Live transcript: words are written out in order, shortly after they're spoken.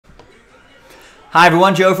Hi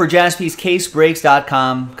everyone, Joe for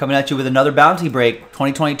JaspysCaseBreaks.com coming at you with another bounty break.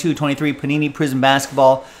 2022-23 Panini PRIZM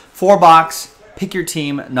Basketball 4-box. Pick your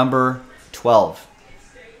team number 12.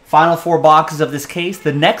 Final 4 boxes of this case.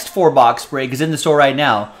 The next 4-box break is in the store right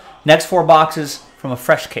now. Next 4 boxes from a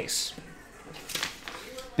fresh case.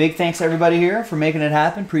 Big thanks to everybody here for making it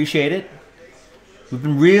happen. Appreciate it. We've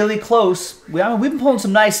been really close. We've been pulling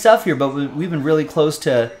some nice stuff here, but we've been really close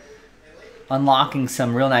to unlocking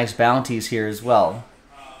some real nice bounties here as well.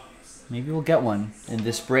 Maybe we'll get one in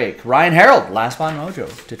this break. Ryan Harold, last spot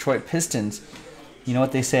mojo. Detroit Pistons. You know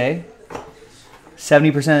what they say?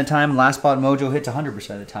 70% of the time, last spot mojo hits 100%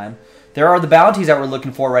 of the time. There are the bounties that we're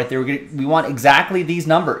looking for right there. We want exactly these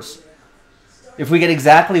numbers. If we get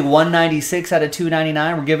exactly 196 out of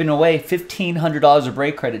 299, we're giving away $1,500 of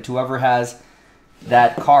break credit to whoever has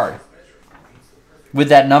that card with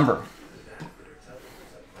that number.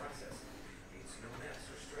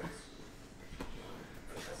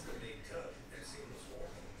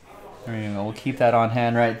 There you go. We'll keep that on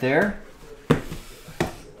hand right there.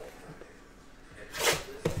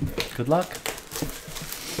 Good luck.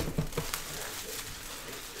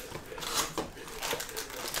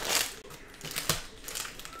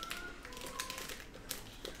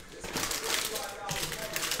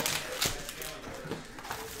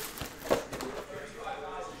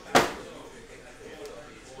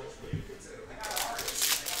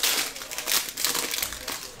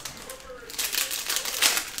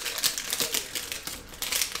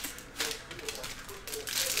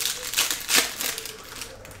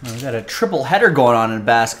 We got a triple header going on in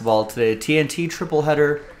basketball today. TNT triple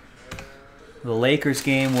header. The Lakers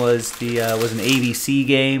game was an ABC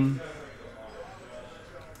game.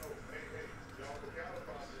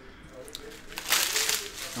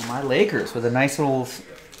 Oh, my Lakers with a nice little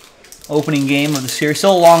opening game of the series.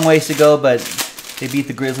 Still a long ways to go, but they beat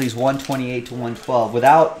the Grizzlies 128-112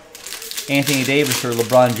 without Anthony Davis or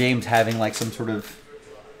LeBron James having like some sort of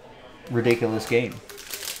ridiculous game.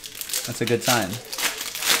 That's a good sign.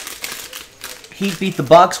 Heat beat the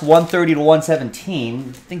Bucks 130-117.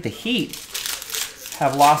 I think the Heat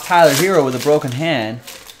have lost Tyler Hero with a broken hand,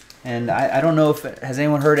 and I don't know if has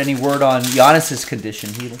anyone heard any word on Giannis's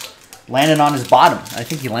condition. He landed on his bottom. I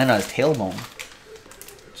think he landed on his tailbone.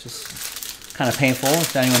 It's just kind of painful.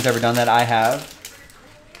 If anyone's ever done that, I have.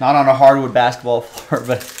 Not on a hardwood basketball floor,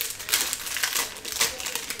 but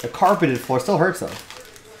the carpeted floor still hurts though.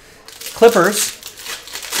 Clippers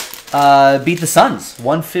beat the Suns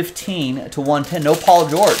 115-110. No Paul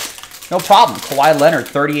George. No problem. Kawhi Leonard,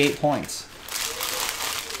 38 points.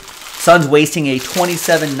 Suns wasting a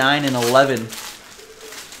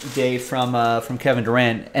 27-9-11 day from Kevin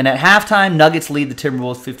Durant. And at halftime, Nuggets lead the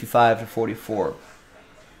Timberwolves 55-44.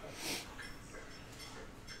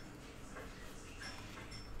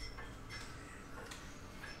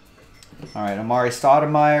 All right, Amari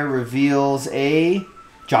Stoudemire reveals a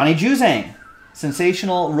Johnny Juzang.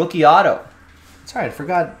 Sensational rookie auto. That's right. I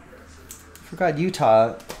forgot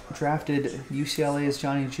Utah drafted UCLA's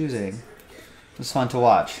Johnny Juzang. It was fun to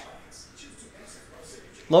watch.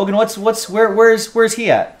 Logan, where's he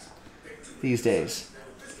at these days?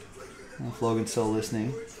 I don't know if Logan's still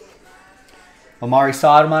listening. Amari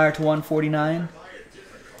Stoudemire to 149.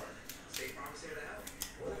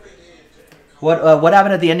 What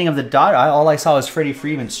happened at the ending of the dot? All I saw was Freddie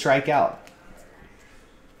Freeman strike out.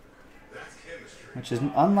 Which is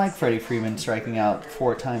unlike Freddie Freeman striking out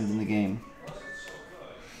 4 times in the game.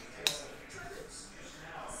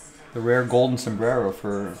 The rare golden sombrero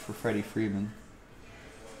for Freddie Freeman.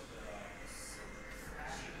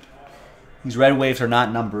 These red waves are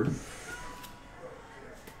not numbered.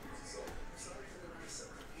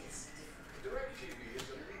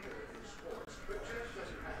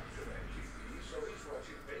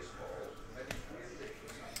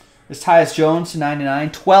 It's Tyus Jones to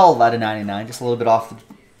 99, 12 out of 99, just a little bit off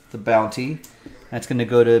the bounty. That's going to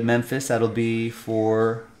go to Memphis. That'll be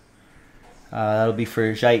for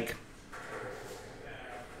Jake.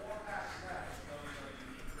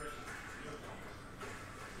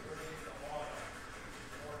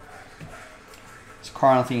 It's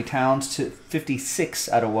Karl Anthony Towns to 56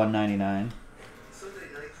 out of 199.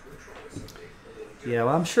 Yeah,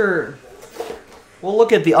 well, I'm sure. We'll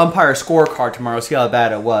look at the umpire scorecard tomorrow, see how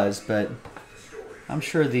bad it was, but I'm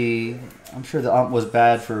sure the ump was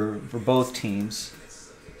bad for both teams.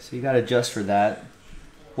 So you got to adjust for that.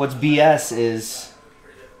 What's BS is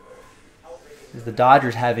the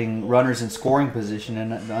Dodgers having runners in scoring position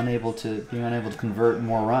and being unable to convert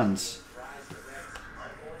more runs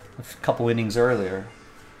a couple innings earlier.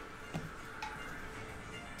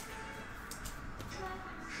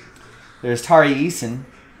 There's Tari Eason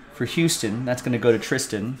for Houston. That's going to go to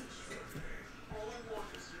Tristan.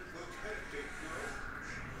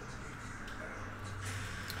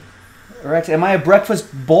 Rex, am I a breakfast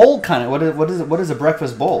bowl kind of? What is a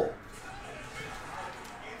breakfast bowl?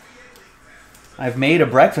 I've made a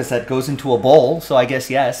breakfast that goes into a bowl, so I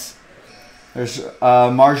guess yes. There's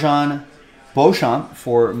Marjan Beauchamp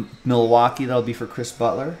for Milwaukee. That'll be for Chris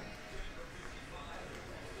Butler.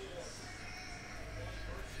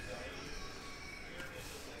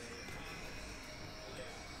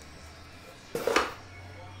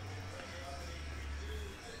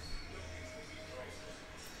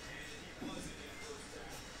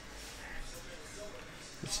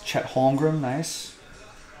 It's Chet Holmgren, nice.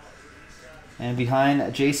 And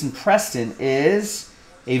behind Jason Preston is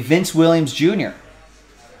a Vince Williams Jr.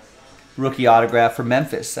 rookie autograph for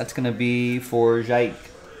Memphis. That's going to be for Jaik.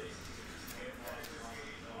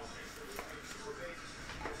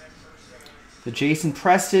 The Jason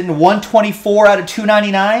Preston, 124 out of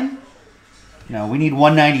 299. No, we need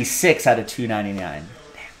 196 out of 299.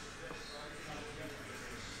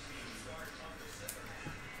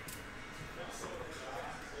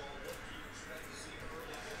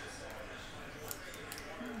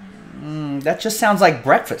 That just sounds like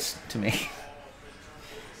breakfast to me.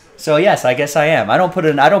 So yes, I guess I am. I don't put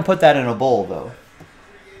that in a bowl though.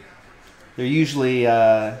 They're usually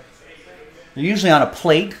on a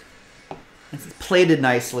plate. It's plated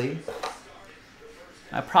nicely.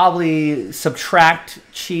 I probably subtract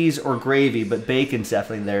cheese or gravy, but bacon's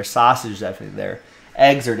definitely there. Sausage is definitely there.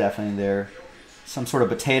 Eggs are definitely there. Some sort of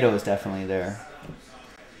potato is definitely there.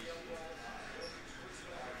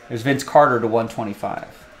 There's Vince Carter to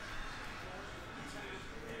 125.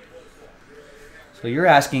 So you're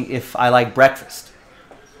asking if I like breakfast.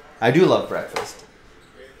 I do love breakfast.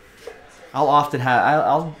 I've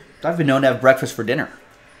been known to have breakfast for dinner.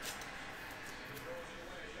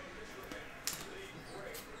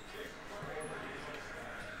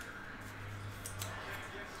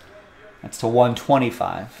 That's to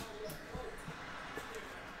 125.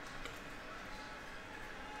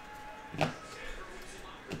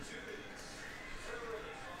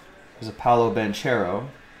 There's a Paolo Banchero.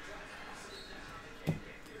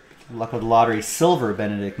 Luck of the Lottery silver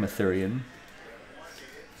Benedict Mathurian.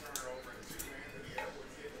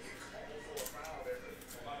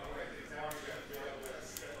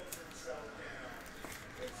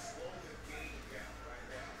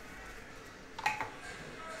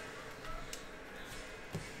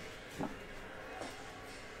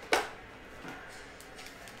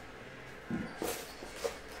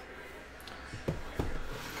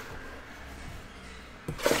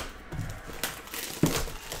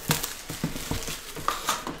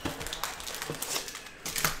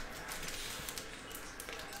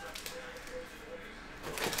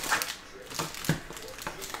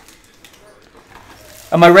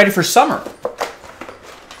 Am I ready for summer?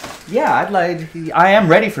 Yeah, I am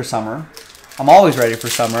ready for summer. I'm always ready for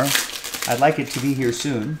summer. I'd like it to be here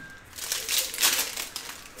soon.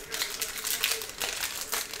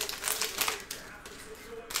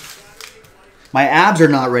 My abs are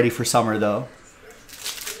not ready for summer though.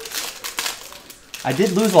 I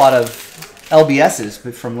did lose a lot of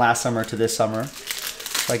LBSs from last summer to this summer.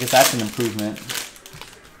 So I guess that's an improvement.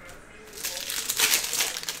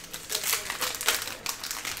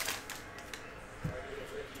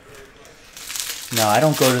 No, I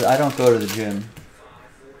don't go to the gym.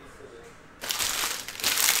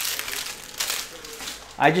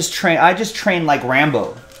 I just train like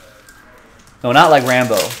Rambo. No, not like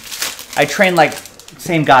Rambo. I train like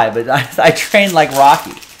same guy, but I train like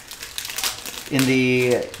Rocky. In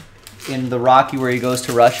the Rocky where he goes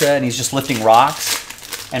to Russia and he's just lifting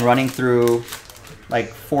rocks and running through like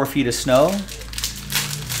 4 feet of snow.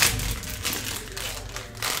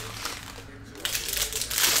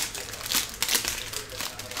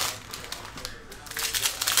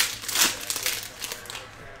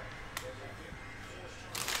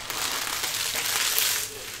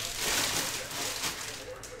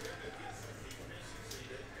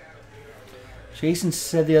 Jason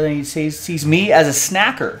said the other day he sees me as a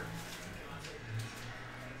snacker.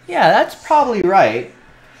 Yeah, that's probably right.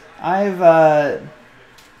 I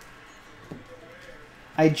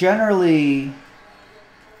generally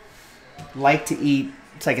like to eat,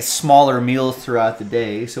 it's like a smaller meals throughout the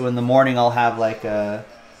day. So in the morning I'll have like a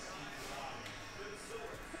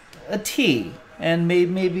tea and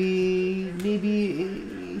maybe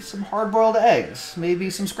some hard-boiled eggs, maybe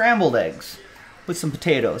some scrambled eggs with some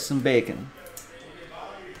potatoes, some bacon.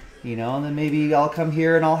 You know, and then maybe I'll come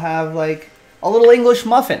here and I'll have like a little English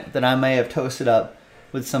muffin that I may have toasted up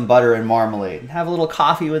with some butter and marmalade and have a little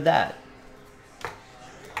coffee with that.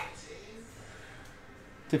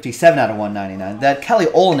 57 out of 199. That Kelly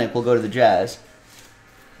Olynyk will go to the Jazz.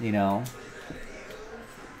 You know.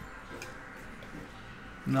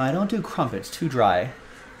 No, I don't do crumpets. Too dry.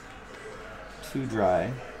 Too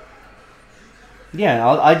dry. Yeah,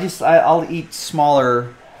 I'll eat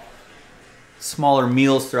smaller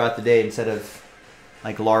meals throughout the day instead of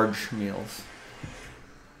like large meals.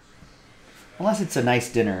 Unless it's a nice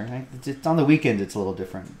dinner. It's on the weekend, it's a little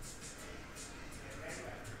different.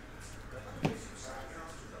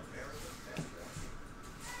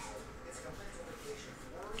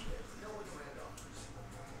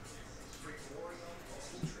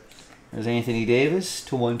 There's Anthony Davis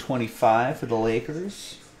to 125 for the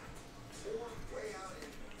Lakers.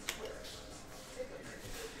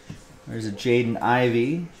 There's a Jaden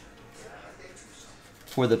Ivey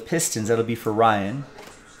for the Pistons. That'll be for Ryan.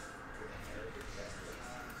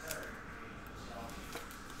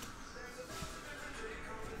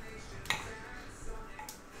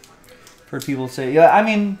 Heard people say, yeah, I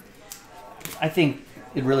mean, I think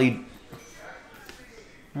it really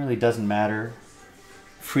doesn't matter.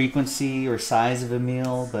 Frequency or size of a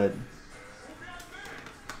meal, but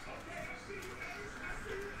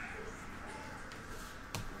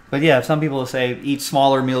yeah, some people say eat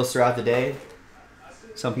smaller meals throughout the day.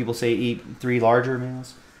 Some people say eat 3 larger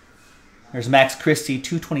meals. There's Max Christie,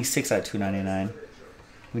 226 out of 299.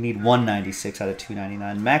 We need 196 out of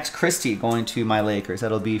 299. Max Christie going to my Lakers.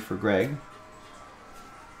 That'll be for Greg.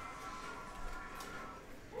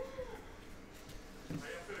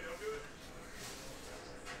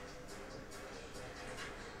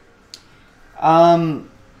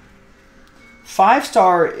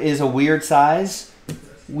 Five-star is a weird size.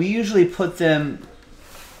 We usually put them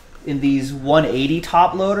in these 180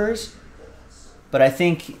 top loaders, but I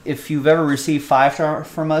think if you've ever received 5-star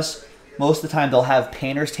from us, most of the time they'll have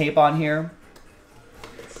painter's tape on here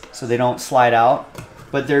so they don't slide out.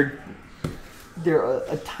 But they're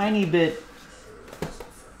a tiny bit,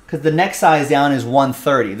 because the next size down is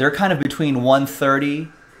 130. They're kind of between 130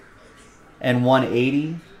 and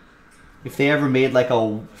 180. If they ever made like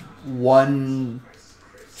a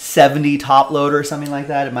 170 top loader or something like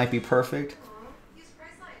that, it might be perfect.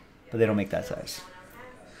 But they don't make that size.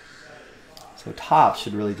 So top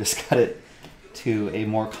should really just cut it to a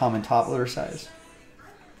more common top loader size.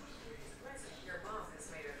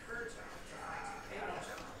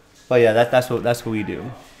 But yeah, that's what we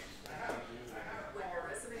do.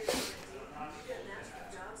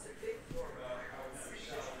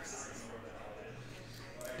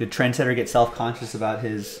 Did Trendsetter get self-conscious about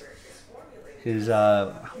his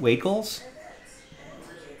weight goals?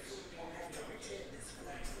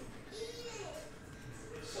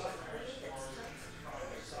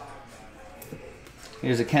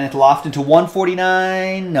 Here's a Kenneth Lofton to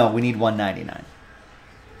 149. No, we need 199.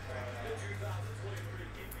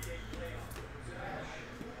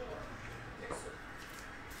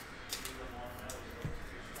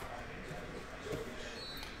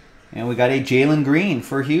 And we got a Jalen Green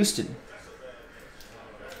for Houston.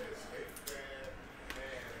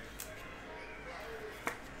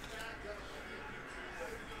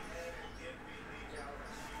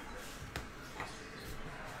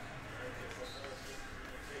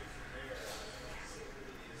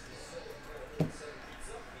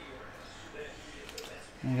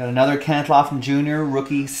 We got another Kenneth Lofton Jr.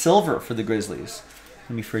 rookie silver for the Grizzlies.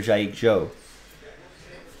 Let me for Jaik Joe.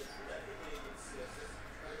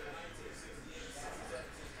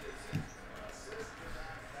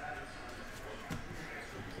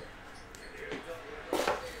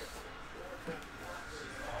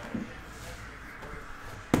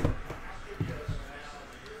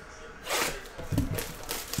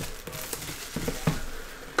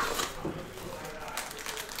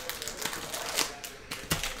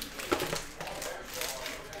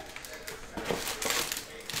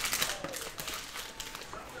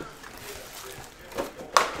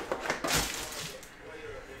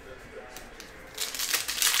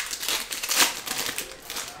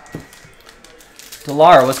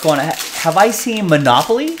 Delara, what's going on? Have I seen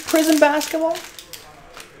Monopoly Prism basketball?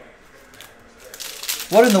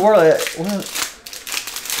 What in the world?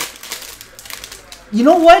 You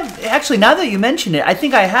know what? Actually, now that you mention it, I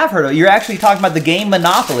think I have heard of it. You're actually talking about the game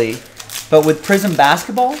Monopoly, but with Prism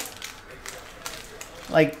basketball?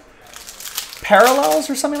 Like parallels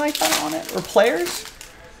or something like that on it? Or players?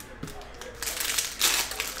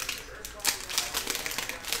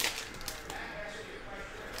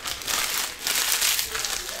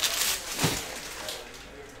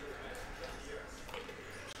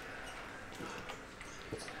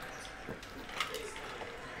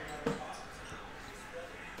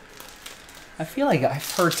 I feel like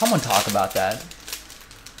I've heard someone talk about that.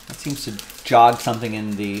 That seems to jog something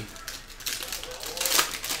in the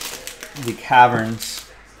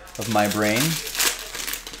caverns of my brain.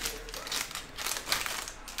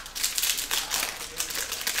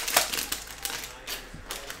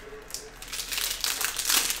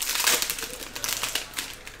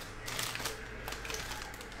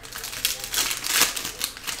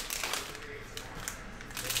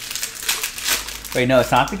 Wait, no,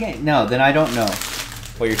 it's not the game. No, then I don't know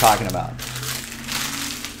what you're talking about.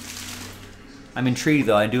 I'm intrigued,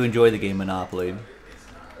 though. I do enjoy the game Monopoly.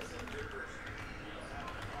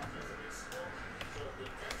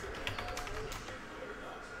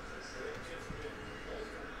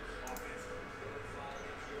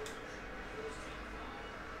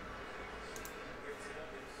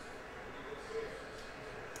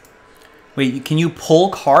 Wait, can you pull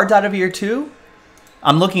cards out of here too?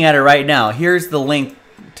 I'm looking at it right now. Here's the link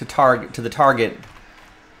to the target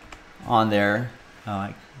on there.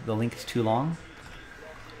 The link is too long.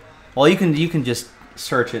 Well, you can just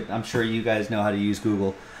search it. I'm sure you guys know how to use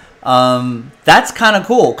Google. That's kind of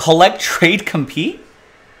cool. Collect, trade, compete.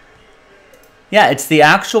 Yeah, it's the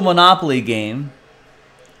actual Monopoly game,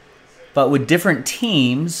 but with different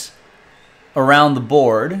teams around the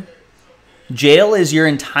board. Jail is you're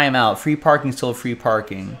in timeout. Free parking still free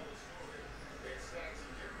parking.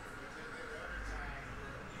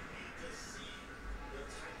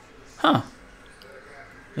 Huh.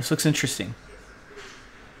 This looks interesting.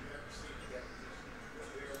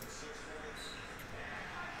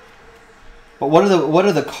 But what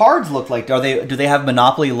do the cards look like? Do they have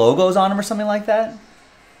Monopoly logos on them or something like that?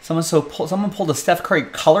 Someone pulled a Steph Curry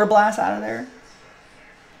color blast out of there.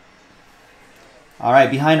 All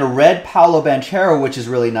right, behind a red Paolo Banchero, which is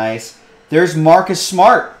really nice. There's Marcus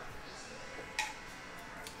Smart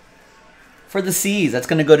for the C's. That's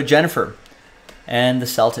going to go to Jennifer and the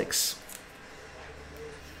Celtics.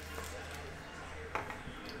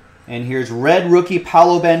 And here's red rookie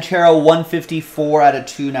Paolo Banchero, 154 out of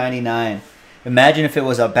 299. Imagine if it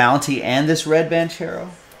was a bounty and this red Banchero.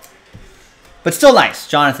 But still nice.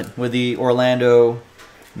 Jonathan with the Orlando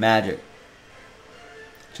Magic.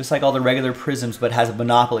 Just like all the regular Prisms, but has a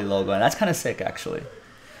Monopoly logo. And that's kind of sick, actually.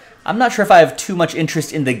 I'm not sure if I have too much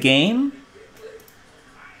interest in the game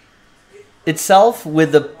itself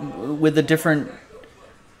with the different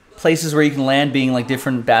places where you can land being like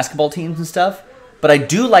different basketball teams and stuff. But I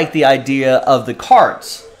do like the idea of the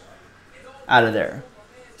cards out of there.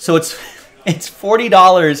 So it's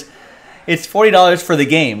 $40. It's $40 for the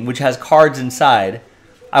game, which has cards inside.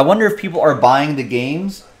 I wonder if people are buying the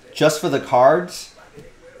games just for the cards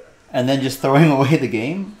and then just throwing away the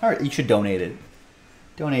game. All right, you should donate it.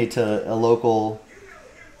 Donate to a local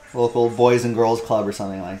Boys and Girls Club or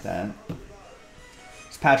something like that.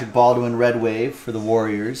 It's Patrick Baldwin, Red Wave for the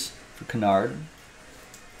Warriors, for Kennard.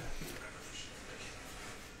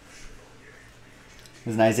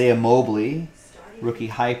 There's an Isaiah Mobley, rookie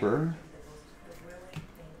hyper.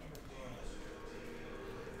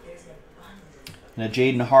 And a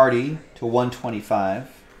Jaden Hardy to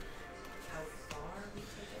 125.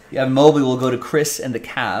 Yeah, Mobley will go to Chris and the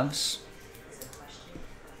Cavs.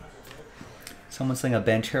 Someone's saying a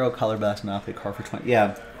Banchero color blast Monopoly card for 20.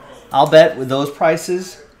 Yeah, I'll bet with those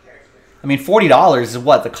prices. I mean, $40 is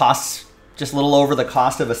what the cost, just a little over the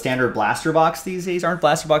cost of a standard blaster box these days. Aren't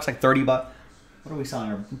blaster boxes like $30? What are we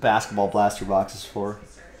selling our basketball blaster boxes for?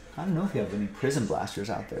 I don't know if you have any Prism blasters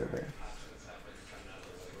out there, but.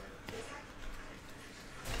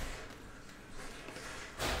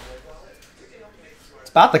 It's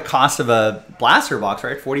about the cost of a blaster box,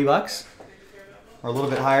 right? $40? Or a little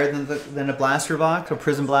bit higher than a blaster box, a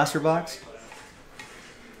Prism blaster box.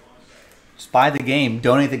 Just buy the game,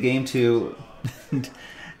 donate the game to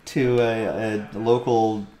a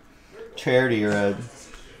local charity or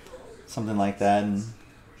something like that, and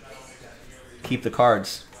keep the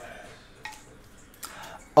cards.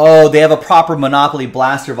 Oh, they have a proper Monopoly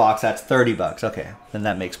blaster box. That's $30. Okay, then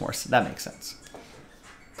that makes sense.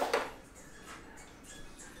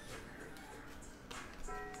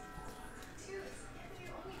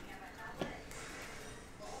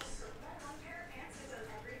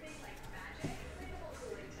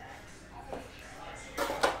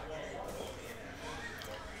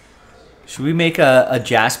 Should we make a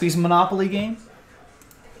Jaspy's Monopoly game?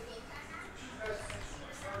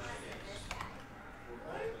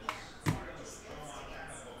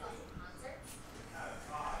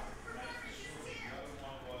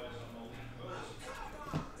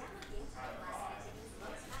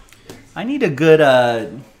 I need a good,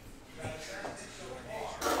 I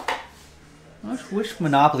wish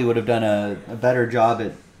Monopoly would have done a better job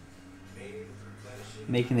at,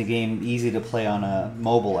 Making the game easy to play on a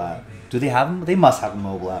mobile app. Do they have them? They must have a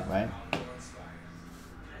mobile app, right?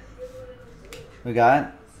 We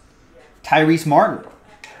got Tyrese Martin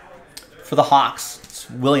for the Hawks. It's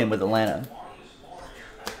William with Atlanta.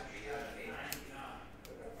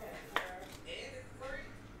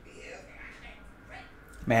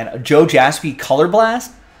 Man, a Joe Jaspie Color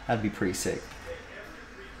Blast? That'd be pretty sick.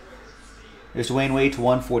 There's Dwayne Wade to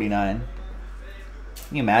 149.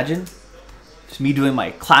 Can you imagine? Just me doing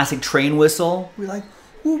my classic train whistle. We're like,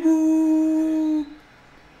 woo woo.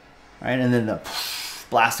 Right, and then the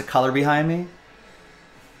blast of color behind me.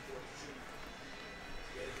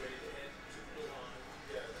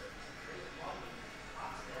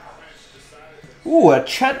 Ooh, a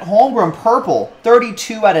Chet Holmgren purple.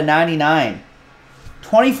 32 out of 99.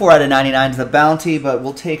 24 out of 99 is the bounty, but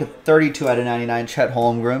we'll take a 32 out of 99 Chet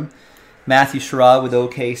Holmgren. Matthew Sherrod with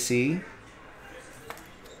OKC.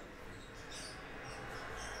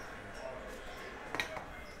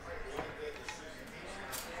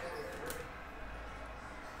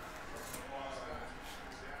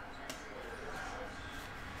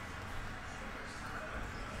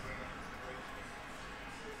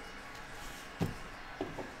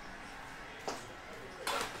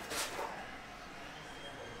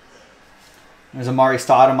 There's Amari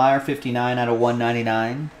Stoudemire, 59 out of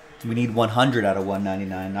 199. We need 100 out of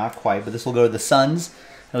 199. Not quite, but this will go to the Suns.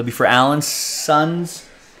 That'll be for Allen. Suns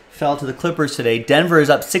fell to the Clippers today. Denver is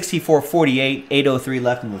up 64-48. 8:03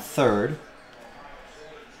 left in the third.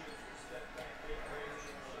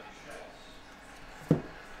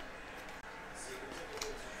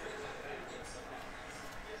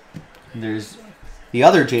 And there's the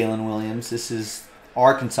other Jalen Williams. This is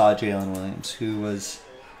Arkansas Jalen Williams, who was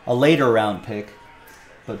a later round pick,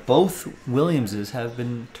 but both Williamses have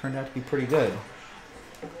been turned out to be pretty good.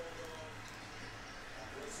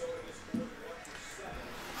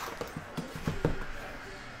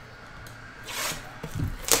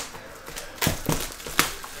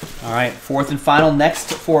 All right, fourth and final. Next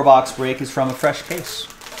 4-box break is from a fresh case,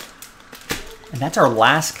 and that's our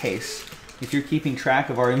last case. If you're keeping track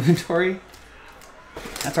of our inventory,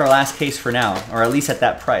 that's our last case for now, or at least at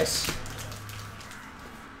that price.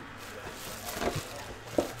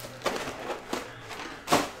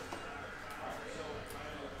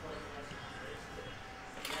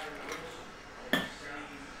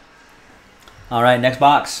 All right, next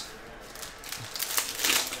box.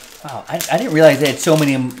 Wow, I didn't realize they had so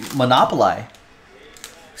many Monopoly.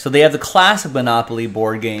 So they have the classic Monopoly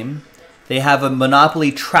board game. They have a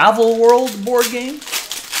Monopoly Travel World board game.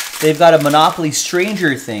 They've got a Monopoly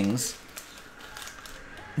Stranger Things.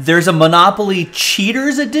 There's a Monopoly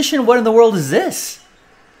Cheaters edition. What in the world is this?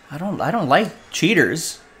 I don't like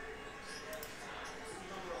cheaters.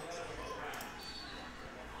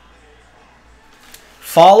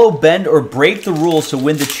 Follow, bend, or break the rules to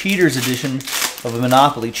win the Cheaters edition of a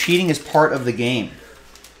Monopoly. Cheating is part of the game.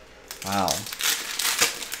 Wow.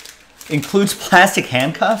 Includes plastic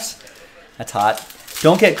handcuffs? That's hot.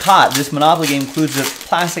 Don't get caught. This Monopoly game includes a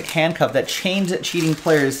plastic handcuff that chains cheating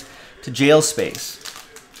players to jail space.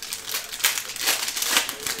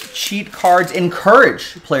 Cheat cards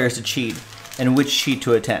encourage players to cheat and which cheat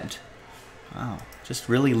to attempt. Wow. Just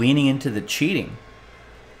really leaning into the cheating.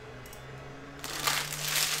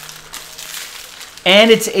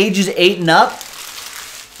 And it's ages 8 and up.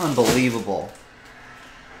 Unbelievable.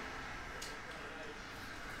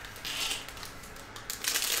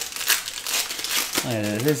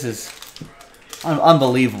 This is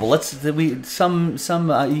unbelievable.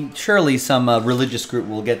 Surely some religious group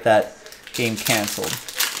will get that game canceled.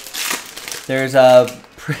 There's a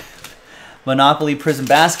Monopoly PRIZM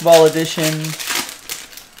Basketball Edition.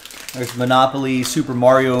 There's Monopoly Super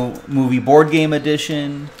Mario Movie Board Game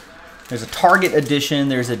Edition. There's a Target Edition.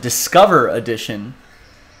 There's a Discover Edition.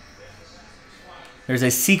 There's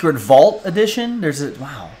a Secret Vault Edition. There's a,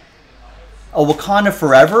 wow, a Wakanda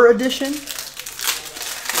Forever Edition.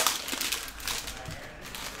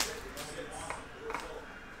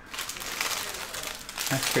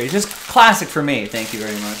 That's crazy. Just classic for me. Thank you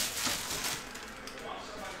very much.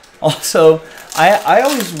 Also, I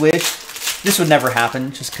always wish this would never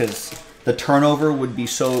happen just because the turnover would be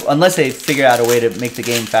so... Unless they figure out a way to make the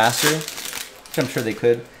game faster, which I'm sure they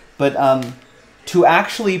could. But to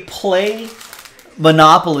actually play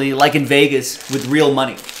Monopoly like in Vegas with real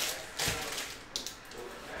money.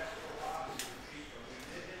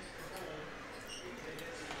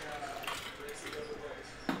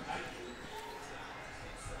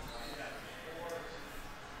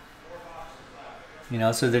 You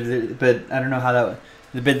know, so but I don't know how that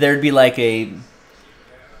would... But there'd be like a...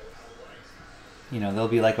 You know, there'll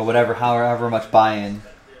be like a whatever, however much buy-in.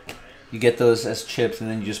 You get those as chips, and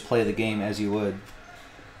then you just play the game as you would.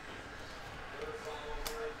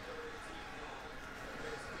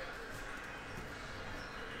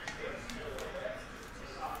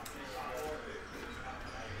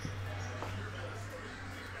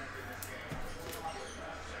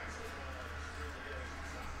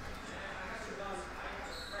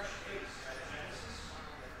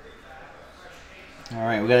 All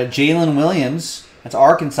right, we got a Jalen Williams. That's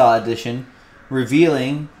Arkansas edition,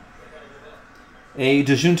 revealing a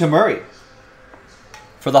DeJounte Murray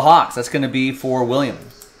for the Hawks. That's going to be for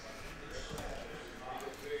Williams.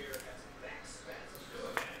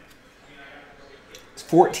 It's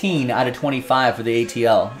 14 out of 25 for the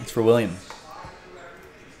ATL. It's for Williams.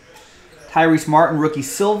 Tyrese Martin, rookie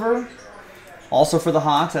silver, also for the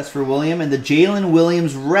Hawks. That's for William. And the Jalen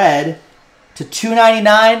Williams red to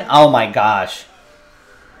 299. Oh my gosh.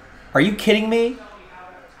 Are you kidding me?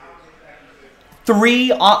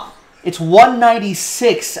 It's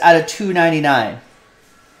 196 out of 299.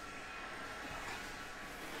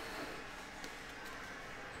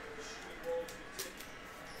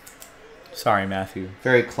 Sorry, Matthew.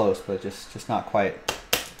 Very close, but just not quite.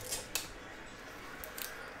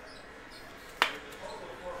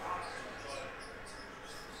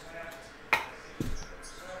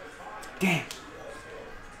 Damn.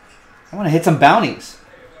 I want to hit some bounties.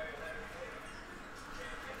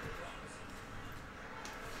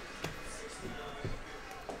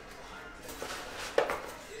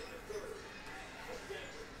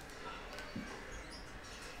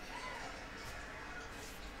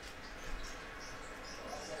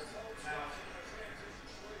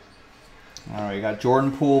 All right, you got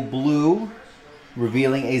Jordan Poole blue,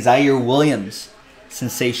 revealing a Zaire Williams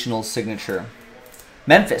sensational signature.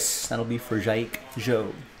 Memphis, that'll be for Jaik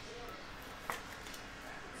Joe.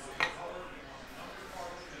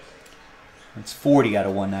 It's 40 out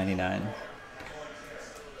of 199.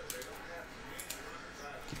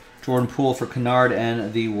 Jordan Poole for Kennard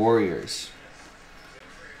and the Warriors.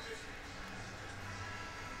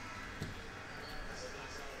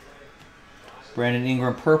 Brandon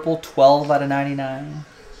Ingram purple, 12 out of 99.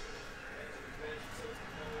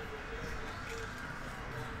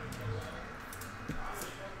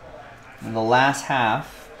 In the last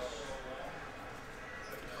half,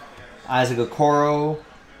 Isaac Okoro,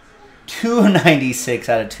 296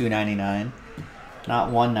 out of 299, not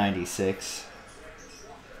 196.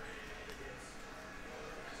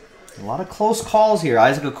 A lot of close calls here.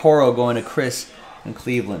 Isaac Okoro going to Chris in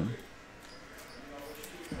Cleveland.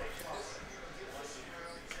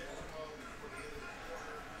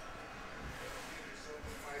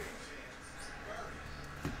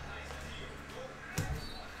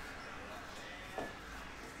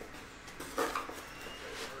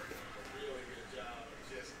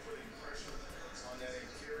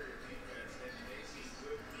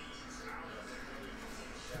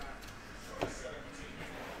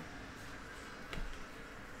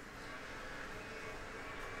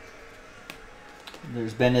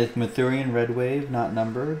 There's Benedict Mathurin, Red Wave, not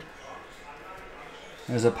numbered.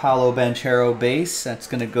 There's a Paolo Banchero base. That's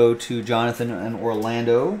going to go to Jonathan and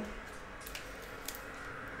Orlando.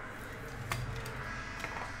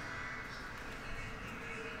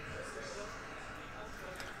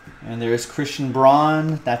 And there's Christian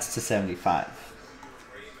Braun. That's to 75.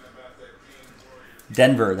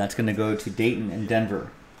 Denver. That's going to go to Dayton and Denver.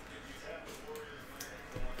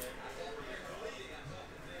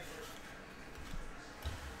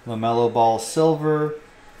 LaMelo Ball silver,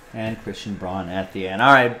 and Christian Braun at the end.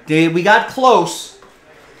 All right, we got close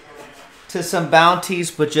to some bounties,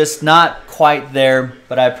 but just not quite there.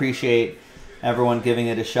 But I appreciate everyone giving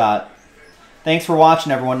it a shot. Thanks for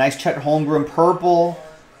watching, everyone. Nice Chet Holmgren purple,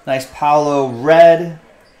 nice Paolo red.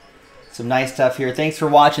 Some nice stuff here. Thanks for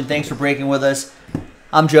watching. Thanks for breaking with us.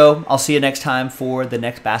 I'm Joe. I'll see you next time for the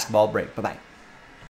next basketball break. Bye-bye.